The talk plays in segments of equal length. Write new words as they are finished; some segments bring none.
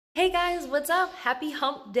Hey guys, what's up? Happy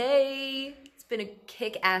hump day! It's been a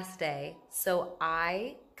kick-ass day. So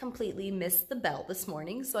I completely missed the bell this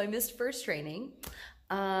morning, so I missed first training.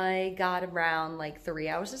 I got around like 3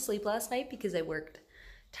 hours of sleep last night because I worked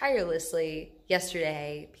tirelessly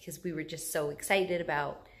yesterday because we were just so excited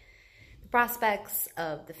about the prospects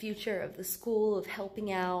of the future of the school, of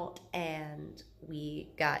helping out, and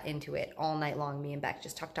we got into it all night long. Me and Beck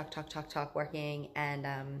just talk, working, and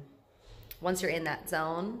once you're in that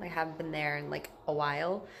zone, I haven't been there in like a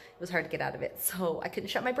while, it was hard to get out of it. So I couldn't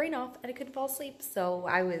shut my brain off and I couldn't fall asleep. So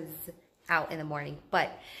I was out in the morning.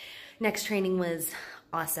 But next training was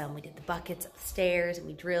awesome. We did the buckets upstairs and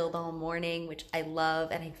we drilled all morning, which I love.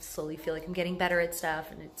 And I slowly feel like I'm getting better at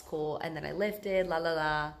stuff and it's cool. And then I lifted,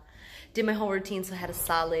 did my whole routine. So I had a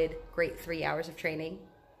solid, great 3 hours of training.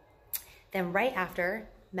 Then right after,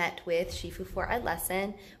 met with Shifu for our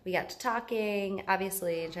lesson. We got to talking,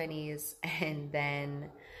 obviously in Chinese, and then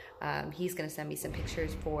he's gonna send me some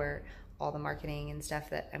pictures for all the marketing and stuff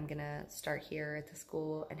that I'm gonna start here at the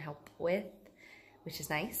school and help with, which is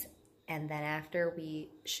nice. And then after,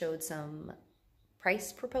 we showed some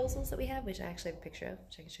price proposals that we have, which I actually have a picture of,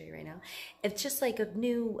 which I can show you right now. It's just like a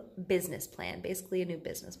new business plan, basically a new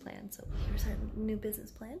business plan. So here's our new business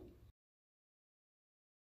plan.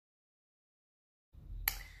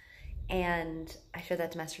 And I showed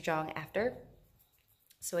that to Master Zhang after.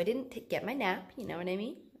 So I didn't get my nap, you know what I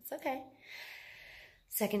mean? It's okay.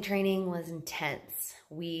 Second training was intense.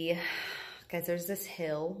 Guys, there's this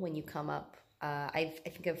hill when you come up. I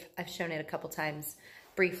think I've shown it a couple times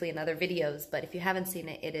briefly in other videos, but if you haven't seen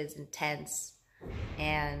it, it is intense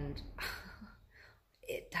and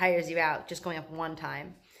it tires you out just going up one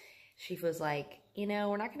time. She was like, you know,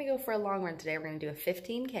 we're not gonna go for a long run today. We're gonna do a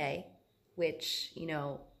 15K, which, you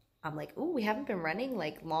know, I'm like, ooh, we haven't been running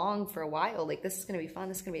like long for a while. Like, this is gonna be fun.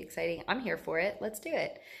 This is gonna be exciting. I'm here for it. Let's do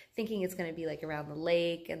it. Thinking it's gonna be like around the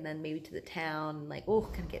lake and then maybe to the town. And like, oh,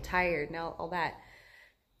 gonna get tired now, all that.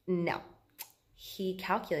 No, he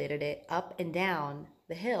calculated it up and down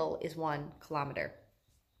the hill is 1 kilometer.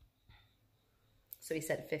 So he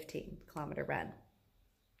said a 15-kilometer run.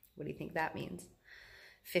 What do you think that means?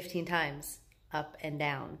 15 times up and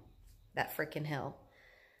down that freaking hill.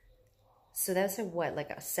 So that's a, what, like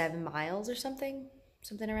a 7 miles or something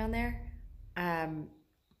around there,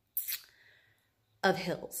 of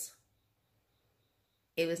hills.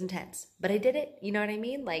 It was intense, but I did it. You know what I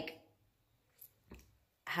mean? Like,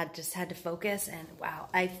 just had to focus, and wow,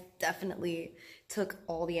 I definitely took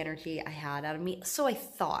all the energy I had out of me. So I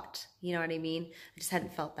thought, you know what I mean? I just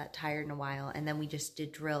hadn't felt that tired in a while, and then we just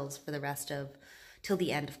did drills for the rest of, till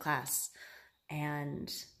the end of class, and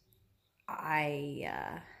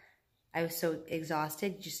I was so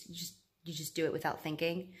exhausted. You just do it without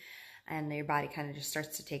thinking, and your body kind of just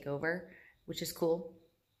starts to take over, which is cool.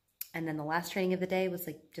 And then the last training of the day was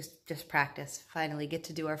like just practice. Finally get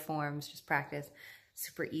to do our forms, just practice.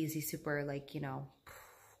 Super easy, super like, you know,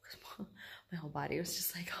 my whole body was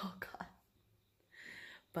just like, oh God.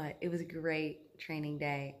 But it was a great training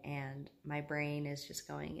day, and my brain is just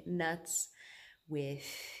going nuts with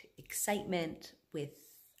excitement, with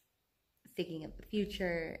thinking of the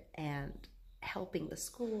future and helping the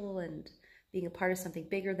school and being a part of something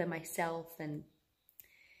bigger than myself. And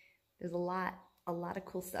there's a lot of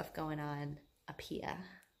cool stuff going on up here.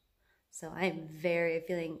 So I'm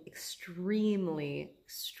feeling extremely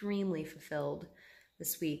fulfilled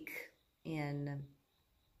this week in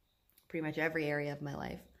pretty much every area of my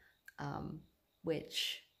life,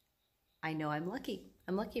 which I know I'm lucky.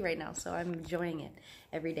 I'm lucky right now, so I'm enjoying it.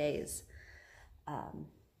 Every day is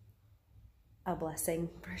a blessing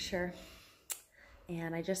for sure.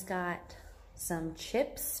 And I just got some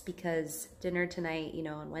chips because dinner tonight, you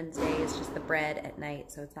know, on Wednesday is just the bread at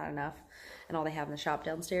night, so it's not enough. And all they have in the shop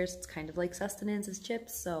downstairs, it's kind of like sustenance, is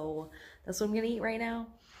chips. So that's what I'm gonna eat right now,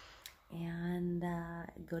 and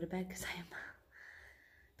go to bed because I am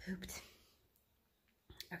pooped.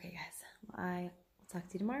 Okay, guys, I will talk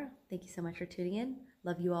to you tomorrow. Thank you so much for tuning in.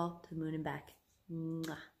 Love you all to the moon and back.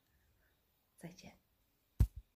 Mwah. 再见.